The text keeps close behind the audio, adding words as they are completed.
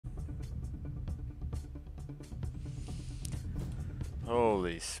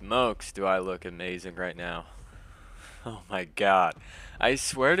Holy smokes, do I look amazing right now. Oh my god. I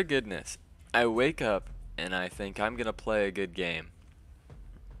swear to goodness, I wake up and I think I'm gonna play a good game.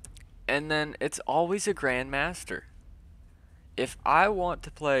 And then it's always a Grandmaster. If I want to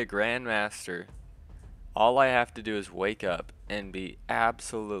play a Grandmaster, all I have to do is wake up and be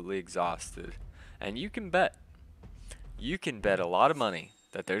absolutely exhausted. And you can bet a lot of money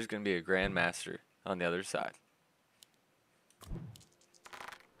that there's gonna be a Grandmaster on the other side.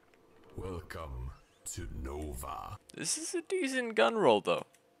 Welcome to Nova. This is a decent gun roll, though.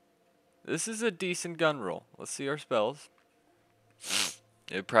 This is a decent gun roll. Let's see our spells.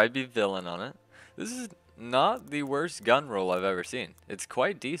 It'd probably be villain on it. This is not the worst gun roll I've ever seen. It's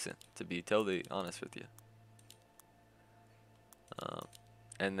quite decent, to be totally honest with you.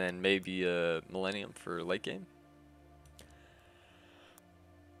 And then maybe a Millennium for late game.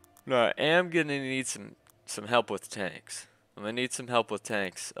 No, I am gonna need some help with tanks. I'm gonna need some help with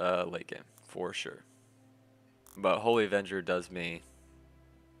tanks late game, for sure. But Holy Avenger does me.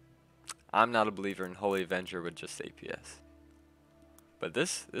 I'm not a believer in Holy Avenger with just APS. But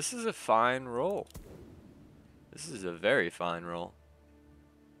this is a fine roll. This is a very fine roll.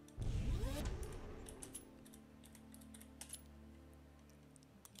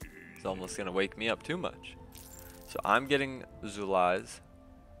 It's almost gonna wake me up too much. So I'm getting Zulai's.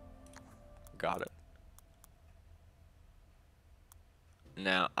 Got it.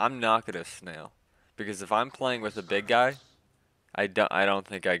 Now I'm not gonna snail, because if I'm playing with a big guy, I don't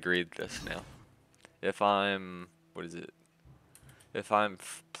think I greed this snail. If I'm If I'm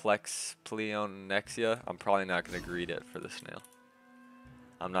Plex Pleonexia, I'm probably not gonna greed it for the snail.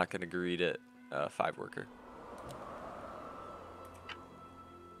 I'm not gonna greed it 5 worker.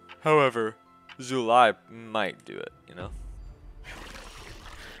 However, Zulai might do it, you know?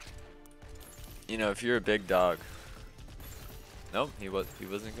 You know, if you're a big dog. Nope, he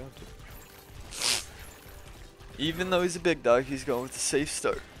wasn't going to. Even though he's a big dog, he's going with a safe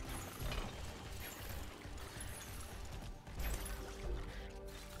start.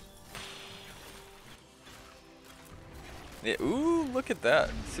 Yeah, ooh, look at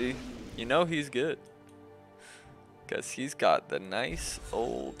that. See, you know he's good. Because he's got the nice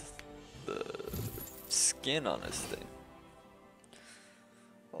old skin on his thing.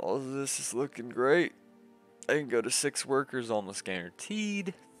 All of this is looking great. I can go to 6 workers almost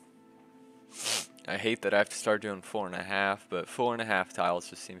guaranteed. I hate that I have to start doing 4.5, but 4.5 tiles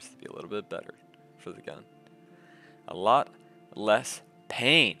just seems to be a little bit better for the gun. A lot less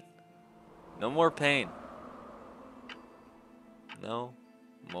pain. No more pain. No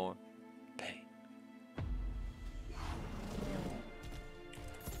more pain.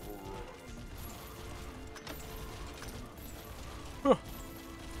 Huh.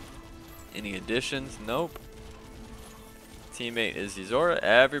 Any additions? Nope. Teammate is Zora.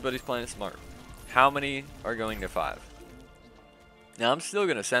 Everybody's playing smart. How many are going to 5? Now I'm still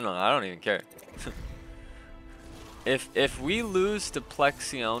gonna send one. I don't even care. If we lose to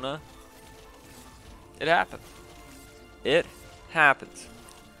Plexiona, it happens. It happens.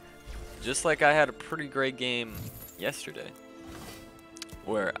 Just like I had a pretty great game yesterday,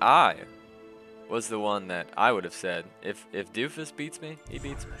 where I was the one that I would have said, if Doofus beats me, he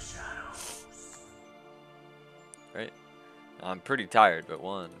beats me. Right? I'm pretty tired, but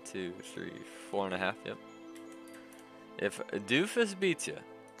 1, 2, 3, 4.5, yep. If Doofus beats you,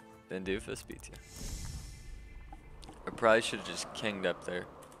 then Doofus beats you. I probably should have just kinged up there.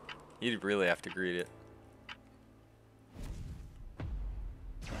 You'd really have to greet it.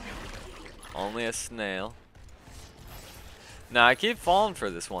 Only a snail. Now I keep falling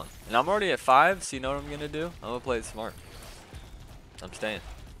for this one. And I'm already at 5, so you know what I'm going to do? I'm going to play it smart. I'm staying.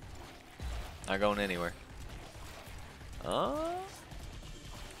 Not going anywhere. A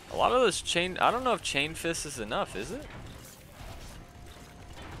lot of those chain... I don't know if chain fist is enough, is it?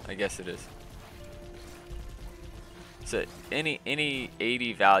 I guess it is. So any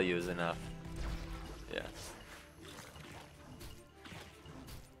 80 value is enough. Yeah.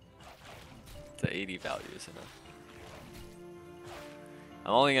 The 80 value is enough.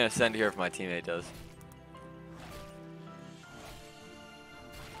 I'm only going to send here if my teammate does.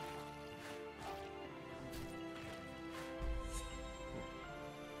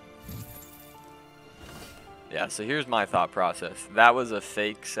 Yeah, so here's my thought process. That was a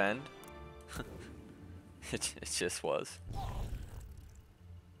fake send. It just was.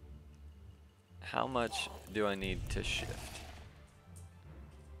 How much do I need to shift?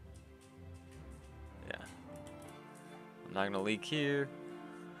 Yeah. I'm not gonna leak here.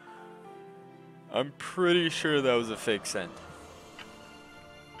 I'm pretty sure that was a fake send.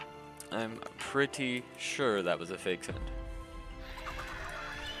 I'm pretty sure that was a fake send.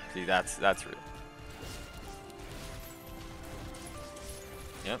 See, that's real.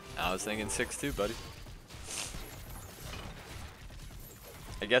 Yep, I was thinking 6-2, buddy.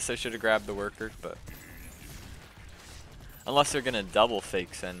 I guess I should have grabbed the worker, but unless they're gonna double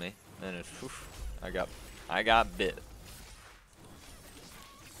fake send me, then it's, oof, I got bit.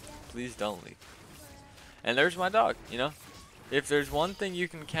 Please don't leak. And there's my dog, you know? If there's one thing you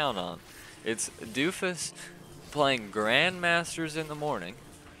can count on, it's Doofus playing Grandmasters in the morning,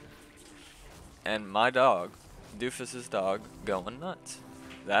 and my dog, Doofus's dog, going nuts.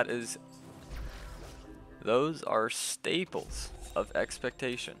 Those are staples of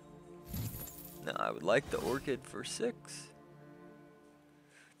expectation. Now, I would like the orchid for 6.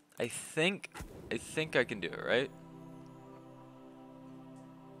 I think I can do it, right?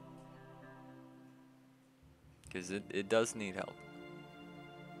 Because it does need help.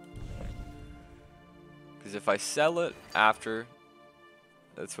 Because if I sell it after,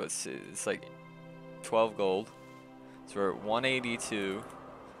 that's what's, it's like 12 gold. So we're at 182.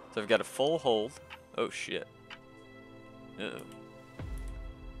 So I've got a full hold. Oh shit. Uh-oh.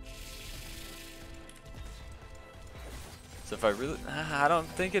 So if I really, I don't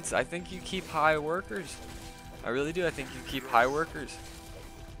think it's, I think you keep high workers. I really do. I think you keep high workers.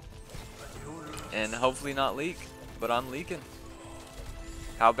 And hopefully not leak, but I'm leaking.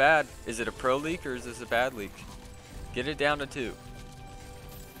 How bad? Is it a pro leak or is this a bad leak? Get it down to 2.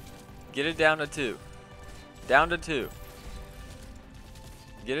 Get it down to 2. Down to 2.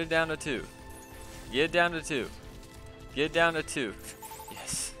 Get it down to 2. Get it down to 2. Get it down to 2.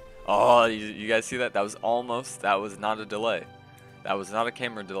 Yes. Oh, you guys see that? That was almost, that was not a delay. That was not a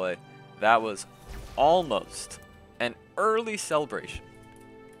camera delay. That was almost an early celebration.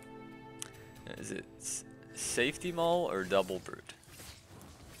 Is it safety mole or double brute?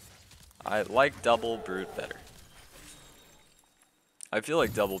 I like double brute better. I feel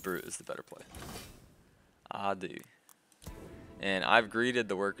like double brute is the better play. I do. And I've greeted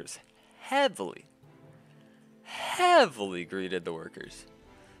the workers heavily. Heavily greeted the workers.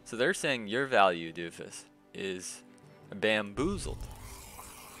 So they're saying your value, Doofus, is bamboozled.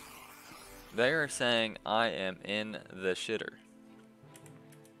 They are saying I am in the shitter.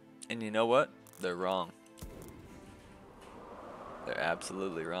 And you know what? They're wrong. They're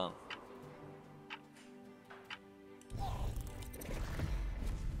absolutely wrong.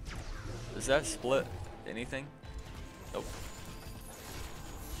 Does that split anything? Nope.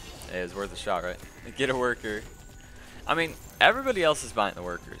 Hey, it's worth a shot, right? Get a worker. I mean, everybody else is buying the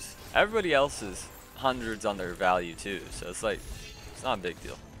workers. Everybody else is hundreds on their value too, so it's like, it's not a big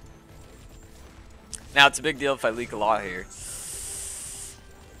deal. Now it's a big deal if I leak a lot here.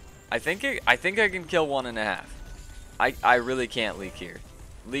 I think I can kill 1.5. I really can't leak here.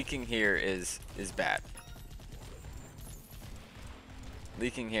 Leaking here is bad.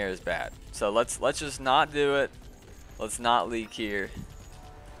 Leaking here is bad. So let's just not do it. Let's not leak here.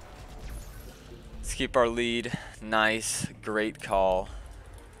 Let's keep our lead. Nice, great call.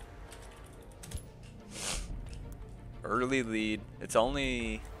 Early lead. It's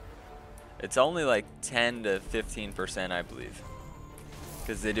only like 10 to 15%, I believe,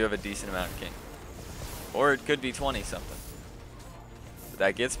 because they do have a decent amount of king, or it could be 20 something. But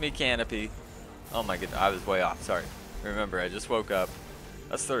that gets me canopy. Oh my goodness, I was way off. Sorry. Remember, I just woke up.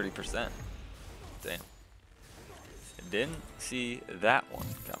 That's 30%. Damn. I didn't see that one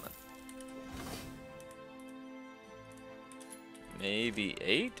coming. Maybe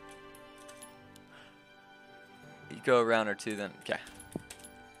 8? Eco a round or 2 then. Okay.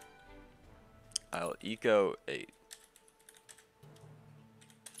 I'll eco 8.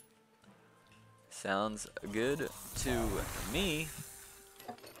 Sounds good to me.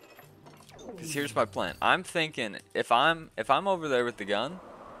 Because here's my plan. I'm thinking if I'm over there with the gun,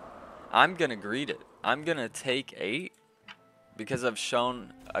 I'm gonna greet it. I'm gonna take 8 because I've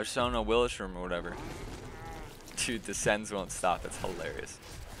shown a Willis room or whatever. Dude, the sends won't stop. It's hilarious.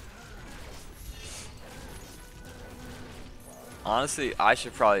 Honestly, I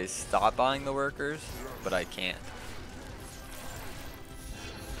should probably stop buying the workers, but I can't.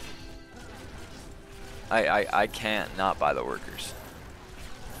 I can't not buy the workers.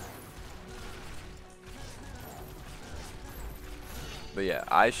 But yeah,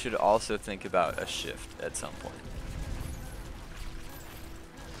 I should also think about a shift at some point.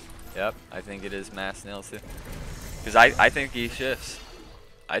 Yep, I think it is mass nails too. Because I think he shifts.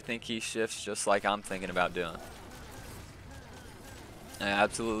 I think he shifts just like I'm thinking about doing. I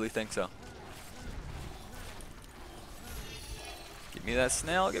absolutely think so. Give me that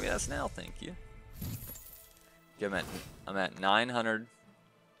snail. Give me that snail. Thank you. Okay, I'm at 900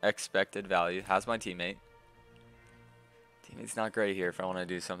 expected value. How's my teammate? Teammate's not great here if I want to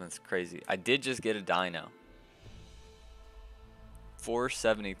do something crazy. I did just get a dino.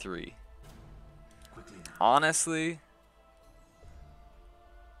 473. Honestly,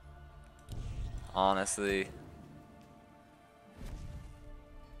 I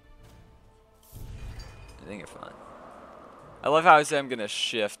think it's fine. I love how I said I'm gonna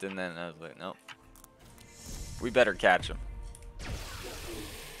shift and then I was like, nope. We better catch him.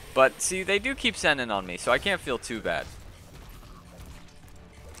 But see, they do keep sending on me, so I can't feel too bad.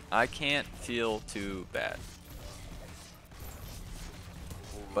 I can't feel too bad.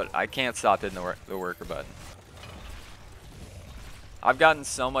 But I can't stop hitting the worker button. I've gotten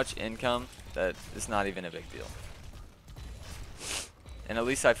so much income that it's not even a big deal. And at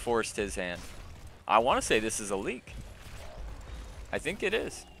least I forced his hand. I want to say this is a leak. I think it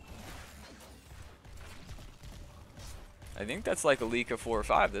is. I think that's like a leak of 4 or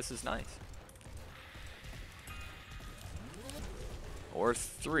 5. This is nice. Or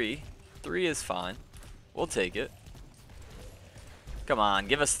 3. 3 is fine. We'll take it. Come on,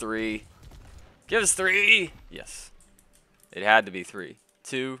 give us 3. Give us 3! Yes. It had to be 3.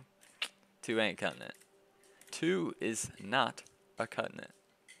 2 ain't cutting it. 2 is not a cutting it.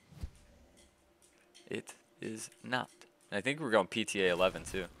 It is not. And I think we're going PTA 11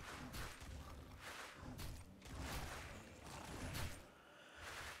 too.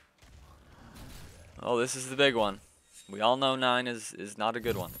 Oh, this is the big one. We all know 9 is not a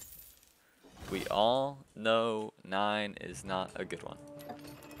good one. We all know 9 is not a good one.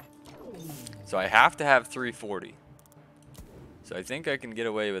 So I have to have 340. So I think I can get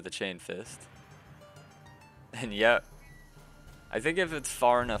away with a chain fist. And yet, I think if it's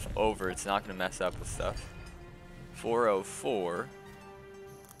far enough over, it's not going to mess up with stuff. 404.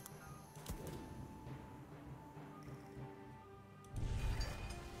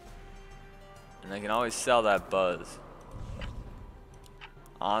 And I can always sell that buzz.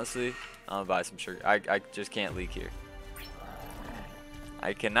 Honestly, I'm going to buy some sugar. I just can't leak here.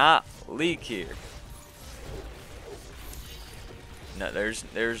 I cannot leak here. No,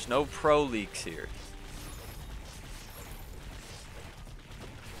 there's no pro leaks here.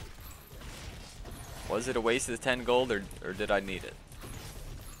 Was it a waste of the 10 gold or did I need it?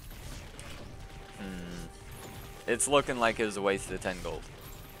 It's looking like it was a waste of the 10 gold.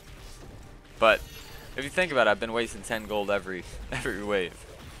 But if you think about it, I've been wasting 10 gold every wave.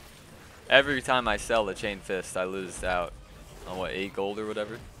 Every time I sell the chain fist, I lose out on what, 8 gold or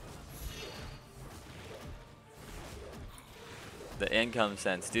whatever. The income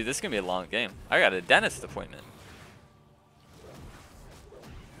sense. Dude, this is going to be a long game. I got a dentist appointment.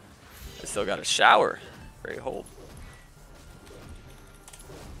 I still got a shower. Great hold.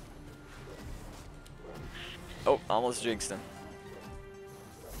 Oh, almost jinxed him.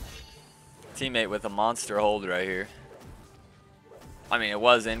 Teammate with a monster hold right here. I mean, it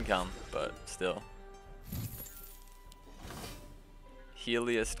was income, but still.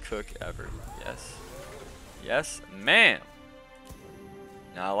 Healiest cook ever. Yes. Yes, ma'am.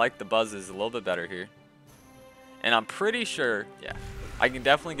 Now, I like the buzzes a little bit better here. And I'm pretty sure, yeah, I can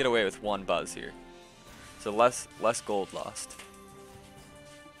definitely get away with 1 buzz here. So less gold lost.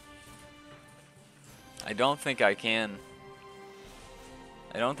 I don't think I can.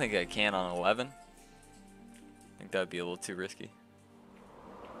 I don't think I can on 11. I think that would be a little too risky.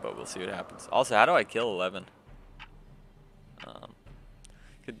 But we'll see what happens. Also, how do I kill 11?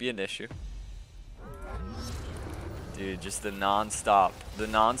 Could be an issue. Dude, just the non-stop. The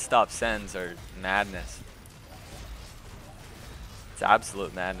non-stop sends are madness. It's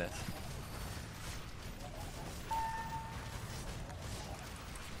absolute madness.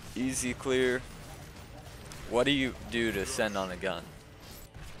 Easy clear. What do you do to send on a gun?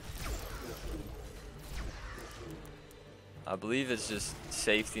 I believe it's just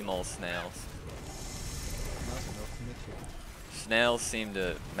safety mole snails. Snails seem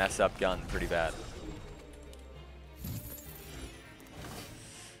to mess up gun pretty bad.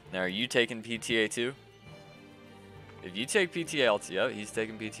 Now, are you taking PTA too? If you take PTA, I'll tell you, he's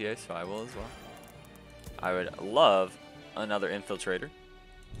taking PTA, so I will as well. I would love another infiltrator.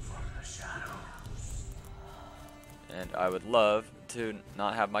 And I would love to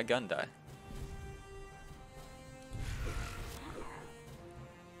not have my gun die.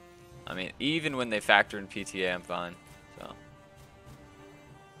 I mean, even when they factor in PTA, I'm fine. So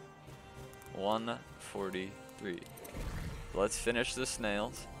 143. Let's finish the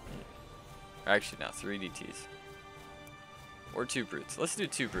snails. Actually, now 3 DTs. Or 2 brutes. Let's do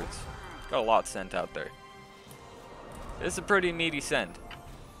 2 brutes. Got a lot sent out there. It's a pretty meaty send.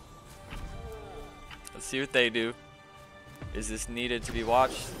 Let's see what they do. Is this needed to be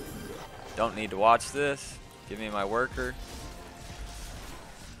watched? Don't need to watch this. Give me my worker.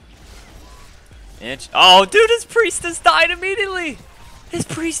 Inch. Oh, dude, his priestess died immediately. His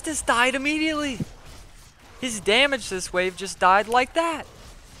priestess died immediately. His damage this wave just died like that.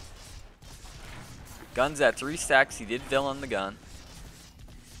 Gun's at 3 stacks. He did villain the gun.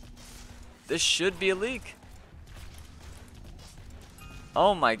 This should be a leak.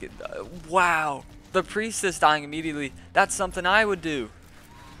 Oh my god. Wow. The priestess dying immediately. That's something I would do.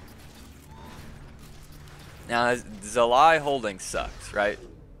 Now, Zalai holding sucks, right?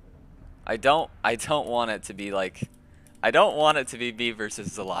 I don't want it to be like, I don't want it to be me versus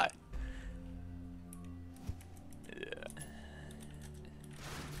Zalai. Yeah.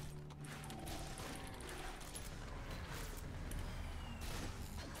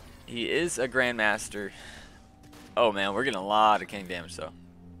 He is a Grandmaster. Oh man, we're getting a lot of king damage though.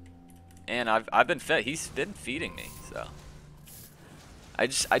 And I've been fed. He's been feeding me, so I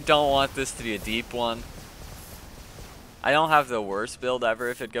don't want this to be a deep one. I don't have the worst build ever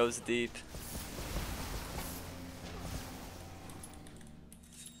if it goes deep.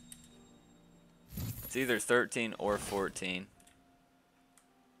 It's either 13 or 14.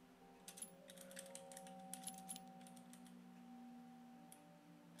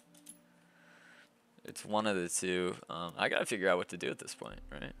 It's one of the two. I gotta figure out what to do at this point,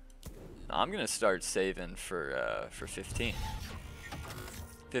 right? I'm gonna start saving for 15.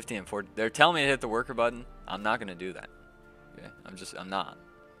 15 and 14. They're telling me to hit the worker button. I'm not gonna do that. Okay, I'm not.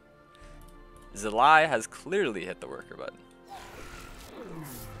 Zalai has clearly hit the worker button.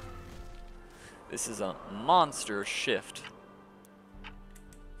 This is a monster shift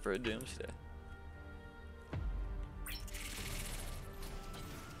for a Doomsday.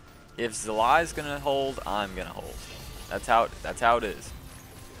 If Zalai's gonna hold, I'm gonna hold. That's how it is.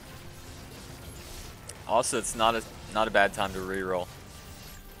 Also, it's not a bad time to reroll.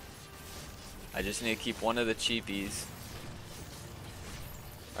 I just need to keep one of the cheapies.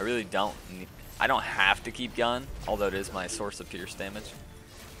 I really don't need, I don't have to keep gun, although it is my source of pierce damage.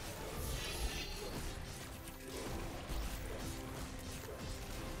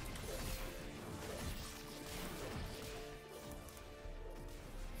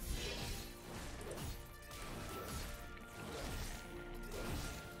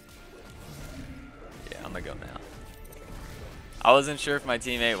 Yeah, I'm gonna go now. I wasn't sure if my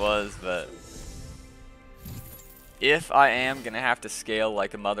teammate was, but if I am gonna have to scale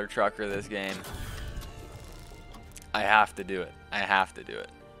like a mother trucker this game, I have to do it. I have to do it.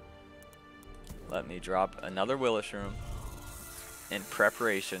 Let me drop another Willis Room in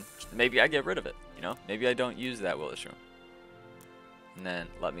preparation. Maybe I get rid of it, you know? Maybe I don't use that Willis Room. And then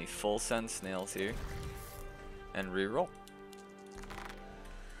let me full send snails here and reroll.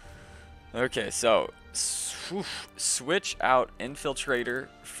 Okay, so switch out Infiltrator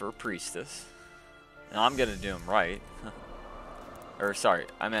for Priestess. And I'm gonna do him right. Or sorry,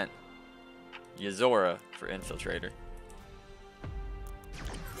 I meant Yuzora for Infiltrator.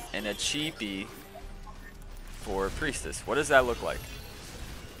 And a cheapie for Priestess. What does that look like?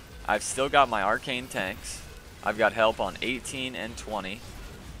 I've still got my arcane tanks. I've got help on 18 and 20.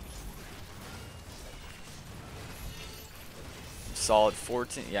 Solid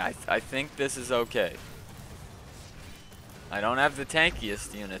 14. Yeah, I think this is okay. I don't have the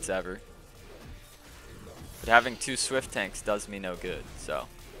tankiest units ever. But having 2 swift tanks does me no good, so.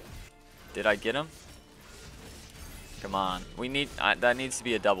 Did I get him? Come on. We need, that needs to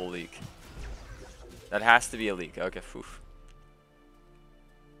be a double leak. That has to be a leak. Okay, oof.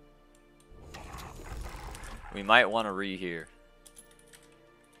 We might want to re here.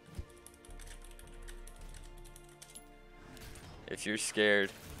 If you're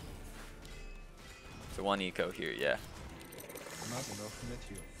scared. It's a 1 eco here, yeah.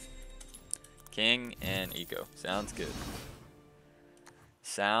 King and eco. Sounds good.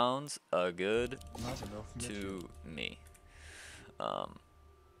 Sounds good to me. Now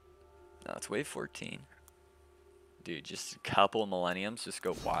it's wave 14. Dude, just a couple of millenniums. Just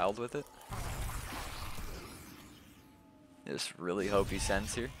go wild with it. Just really hope he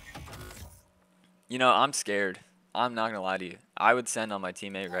sends here. You know, I'm scared. I'm not gonna lie to you. I would send on my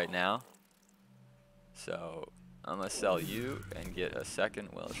teammate right now. So I'm gonna sell you and get a second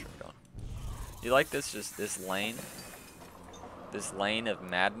Willis Room going. You like this? Just this lane? This lane of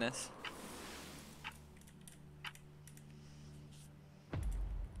madness?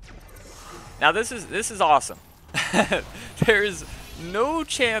 Now this is awesome. There is no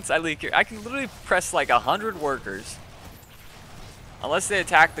chance I leak here. I can literally press like 100 workers. Unless they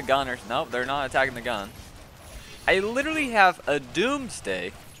attack the gun or nope, they're not attacking the gun. I literally have a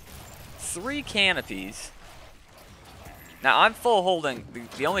Doomsday, 3 canopies, Now I'm full holding.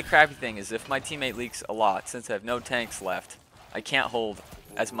 The only crappy thing is if my teammate leaks a lot, since I have no tanks left, I can't hold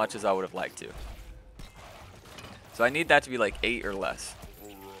as much as I would have liked to. So I need that to be like 8 or less.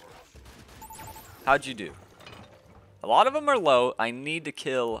 How'd you do? A lot of them are low. I need to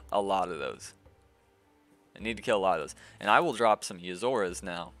kill a lot of those. I need to kill a lot of those. And I will drop some Yazoras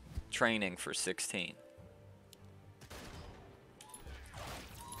now. Training for 16.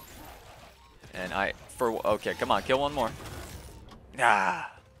 And okay, come on, kill one more.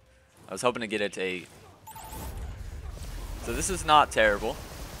 Ah, I was hoping to get it to 8. So this is not terrible.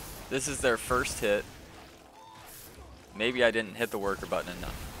 This is their first hit. Maybe I didn't hit the worker button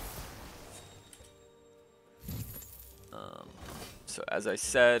enough. So as I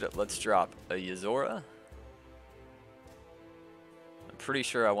said, let's drop a Yazora. I'm pretty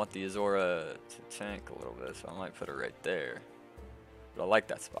sure I want the Yazora to tank a little bit, so I might put it right there. But I like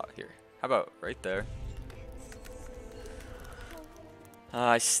that spot here. How about right there?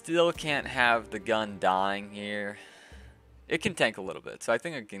 I still can't have the gun dying here. It can tank a little bit, so I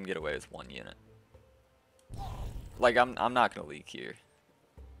think I can get away with 1 unit. Like, I'm not going to leak here.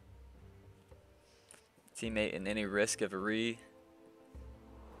 Teammate in any risk of a re?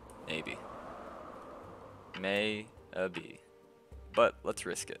 Maybe. May be. But let's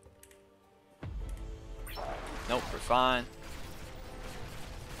risk it. Nope, we're fine.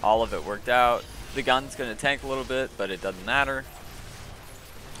 All of it worked out. The gun's going to tank a little bit, but it doesn't matter.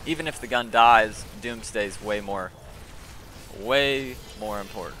 Even if the gun dies, Doomsday's way more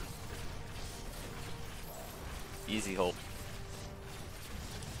important. Easy hold.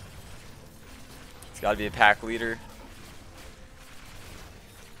 It's got to be a pack leader.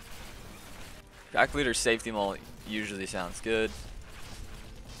 Pack leader safety mole usually sounds good.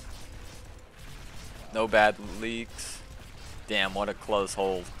 No bad leaks. Damn, what a close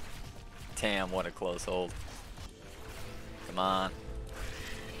hold. Damn, what a close hold. Come on.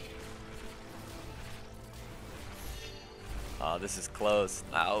 Oh, this is close.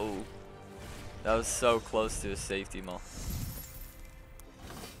 Ow. That was so close to a safety mole.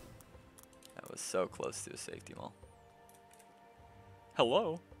 That was so close to a safety mole.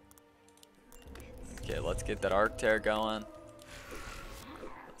 Hello. Okay, let's get that arc tear going.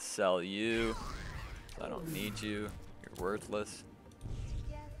 Let's sell you. I don't need you. You're worthless.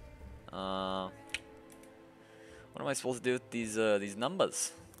 What am I supposed to do with these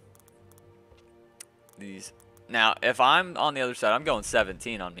numbers? Now, if I'm on the other side, I'm going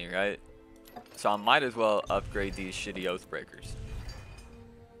 17 on me, right? So I might as well upgrade these shitty Oathbreakers.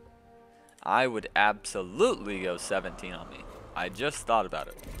 I would absolutely go 17 on me. I just thought about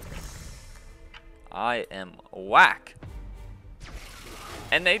it. I am whack.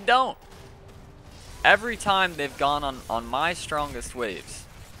 And they don't. Every time they've gone on my strongest waves,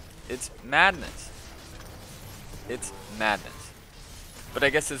 it's madness. It's madness. But I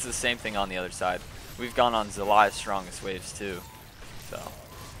guess it's the same thing on the other side. We've gone on Zelia's strongest waves too. So,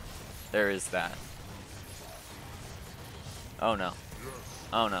 there is that. Oh no.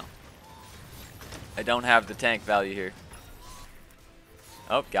 Oh no. I don't have the tank value here.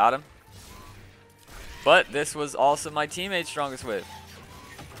 Oh, got him. But this was also my teammate's strongest wave.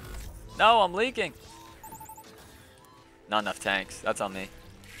 No, I'm leaking. Not enough tanks. That's on me.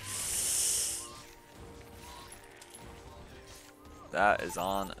 That is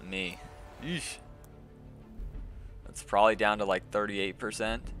on me. Yeesh. That's probably down to like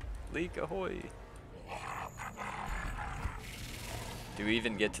 38%. Leak ahoy. Do we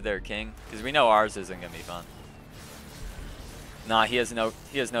even get to their king? Because we know ours isn't gonna be fun. Nah, he has no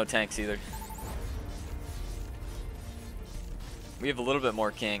tanks either. We have a little bit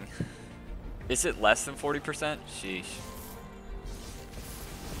more king. Is it less than 40%? Sheesh.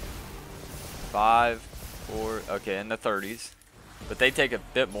 5, 4, okay, in the 30s. But they take a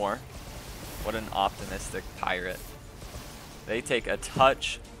bit more. What an optimistic pirate. They take a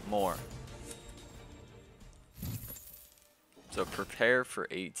touch more. So prepare for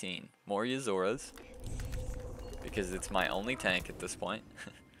 18. More Yazoras. Because it's my only tank at this point.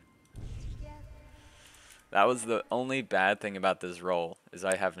 That was the only bad thing about this roll, is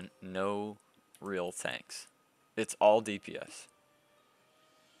I have no real tanks. It's all DPS.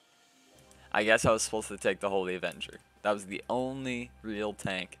 I guess I was supposed to take the Holy Avenger. That was the only real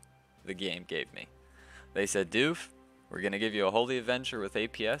tank the game gave me. They said, Doof, we're going to give you a Holy Avenger with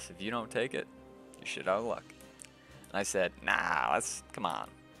APS. If you don't take it, you're shit out of luck. And I said, nah, come on.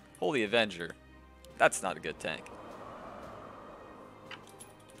 Holy Avenger, that's not a good tank.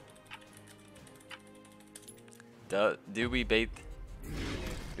 Do we bait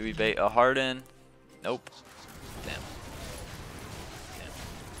a Harden? Nope. Damn. Damn.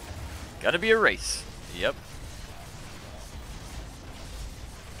 Gotta be a race. Yep.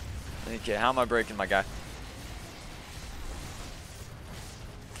 Okay, how am I breaking my guy?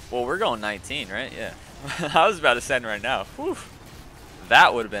 Well, we're going 19, right? Yeah. I was about to send right now. Whew.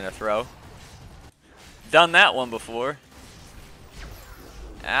 That would have been a throw. Done that one before.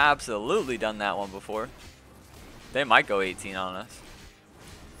 Absolutely done that one before. They might go 18 on us.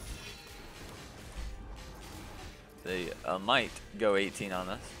 They might go 18 on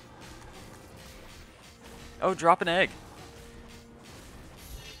us. Oh, drop an egg.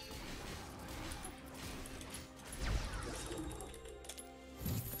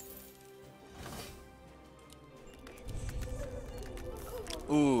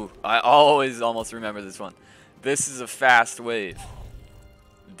 Ooh, I always almost remember this one. This is a fast wave.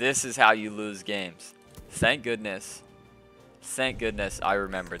 This is how you lose games. Thank goodness. Thank goodness I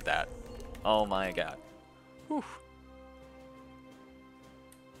remembered that. Oh my god. Whew.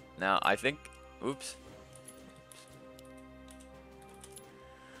 Now, I think... Oops.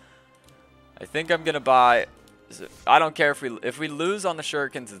 I think I'm going to buy... I don't care if we lose on the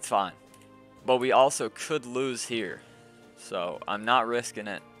shurikens, it's fine. But we also could lose here. So, I'm not risking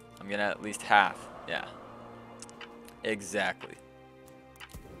it. I'm going to at least half. Yeah. Exactly.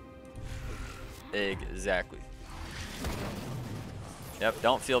 Exactly. Yep,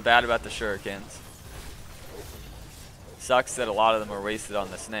 don't feel bad about the shurikens. Sucks that a lot of them are wasted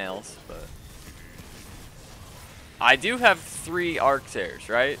on the snails, but... I do have 3 arc tears,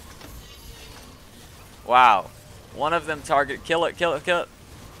 right? Wow. One of them target... Kill it, kill it, kill it.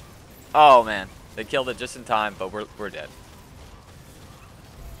 Oh, man. They killed it just in time, but we're dead.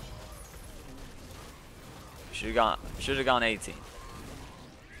 Should have gone 18.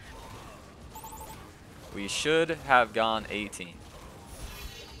 We should have gone 18.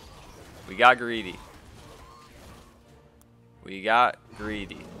 We got greedy. We got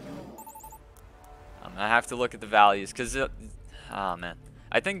greedy. I have to look at the values because, oh man,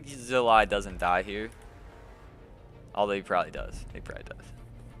 I think Zilai doesn't die here. Although he probably does. He probably does.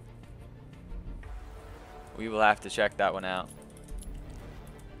 We will have to check that one out.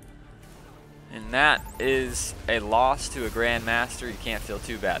 And that is a loss to a Grandmaster you can't feel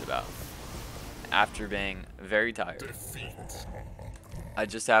too bad about. After being very tired. Defeat. I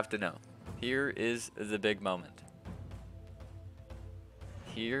just have to know. Here is the big moment.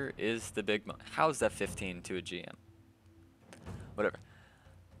 Here is the big moment. How is that 15 to a GM? Whatever.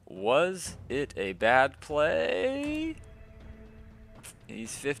 Was it a bad play?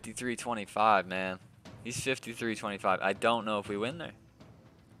 He's 53-25, man. He's 53-25. I don't know if we win there.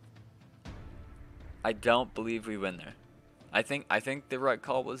 I don't believe we win there. I think the right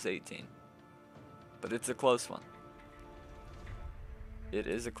call was 18. But it's a close one. It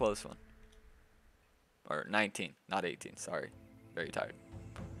is a close one. Or 19, not 18, sorry. Very tired.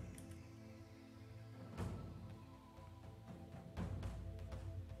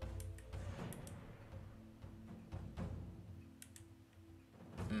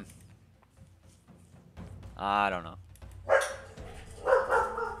 I don't know.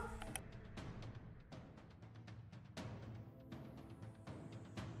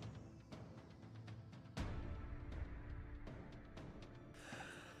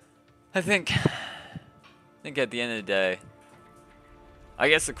 I think at the end of the day, I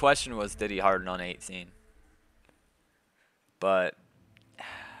guess the question was, did he harden on 18? But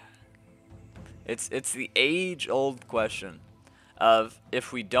it's the age-old question of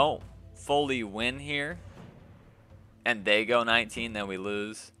if we don't fully win here and they go 19, then we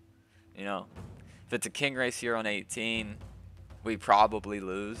lose. You know, if it's a king race here on 18, we probably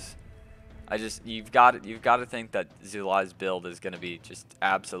lose. You've got to think that Zulai's build is going to be just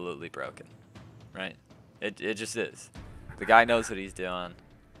absolutely broken, right? It just is. The guy knows what he's doing.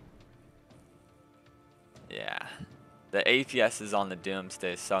 Yeah, the APS is on the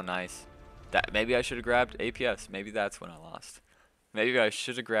Doomsday is so nice. That maybe I should have grabbed APS. Maybe that's when I lost. Maybe I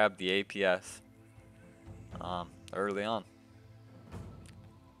should have grabbed the APS early on.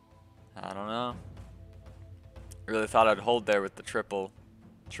 I don't know. I really thought I'd hold there with the triple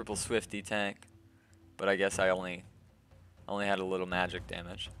Swifty tank, but I guess I only had a little magic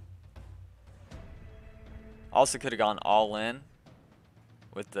damage. Also could have gone all in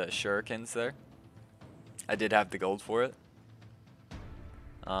with the shurikens there. I did have the gold for it.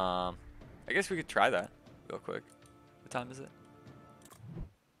 I guess we could try that real quick. What time is it?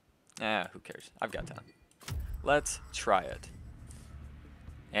 Who cares? I've got time. Let's try it.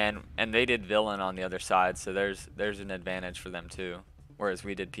 And they did villain on the other side, so there's an advantage for them too. Whereas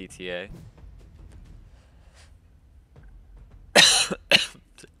we did PTA.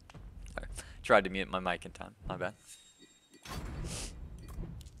 Tried to mute my mic in time. My bad.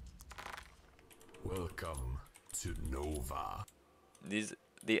 Welcome to Nova.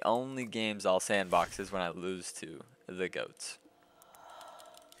 the only games I'll sandbox is when I lose to the goats.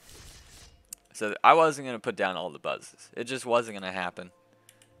 So I wasn't going to put down all the buzzes. It just wasn't going to happen.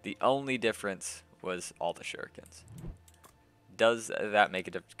 The only difference was all the shurikens. Does that make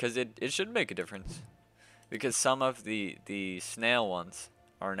a difference? Because it should make a difference. Because some of the snail ones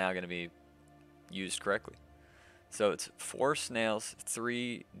are now going to be used correctly. So it's 4 snails,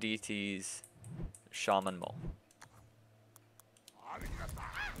 3 DTs, shaman mole.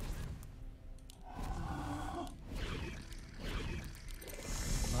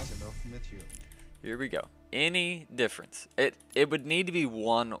 Here we go. Any difference? It would need to be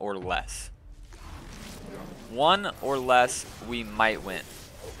 1 or less. 1 or less, we might win.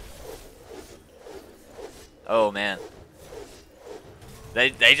 Oh man.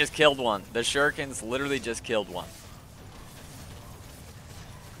 They just killed one. The shurikens literally just killed one.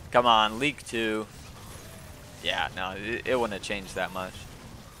 Come on, leak 2. Yeah, no, it wouldn't have changed that much.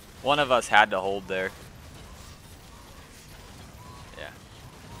 One of us had to hold there. Yeah.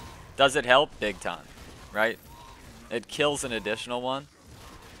 Does it help? Big time, right? It kills an additional one,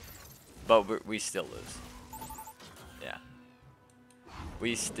 but we still lose. Yeah.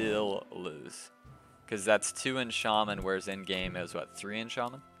 We still lose. Because that's 2 in Shaman, whereas in game it was what, 3 in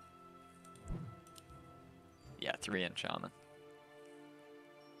Shaman? Yeah, 3 in Shaman.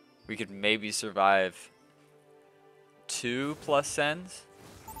 We could maybe survive 2 plus sends,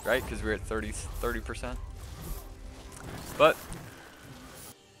 right? Because we're at 30%. But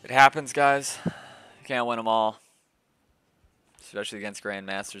it happens, guys. You can't win them all. Especially against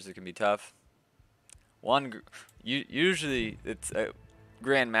Grandmasters, it can be tough. Usually it's a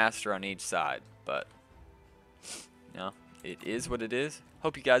Grandmaster on each side, but you know, it is what it is.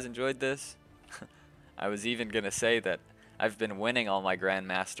 Hope you guys enjoyed this. I was even gonna say that I've been winning all my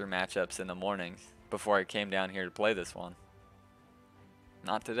Grandmaster matchups in the mornings before I came down here to play this one.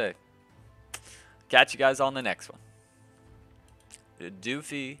 Not today. Catch you guys on the next one.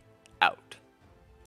 Doofy out.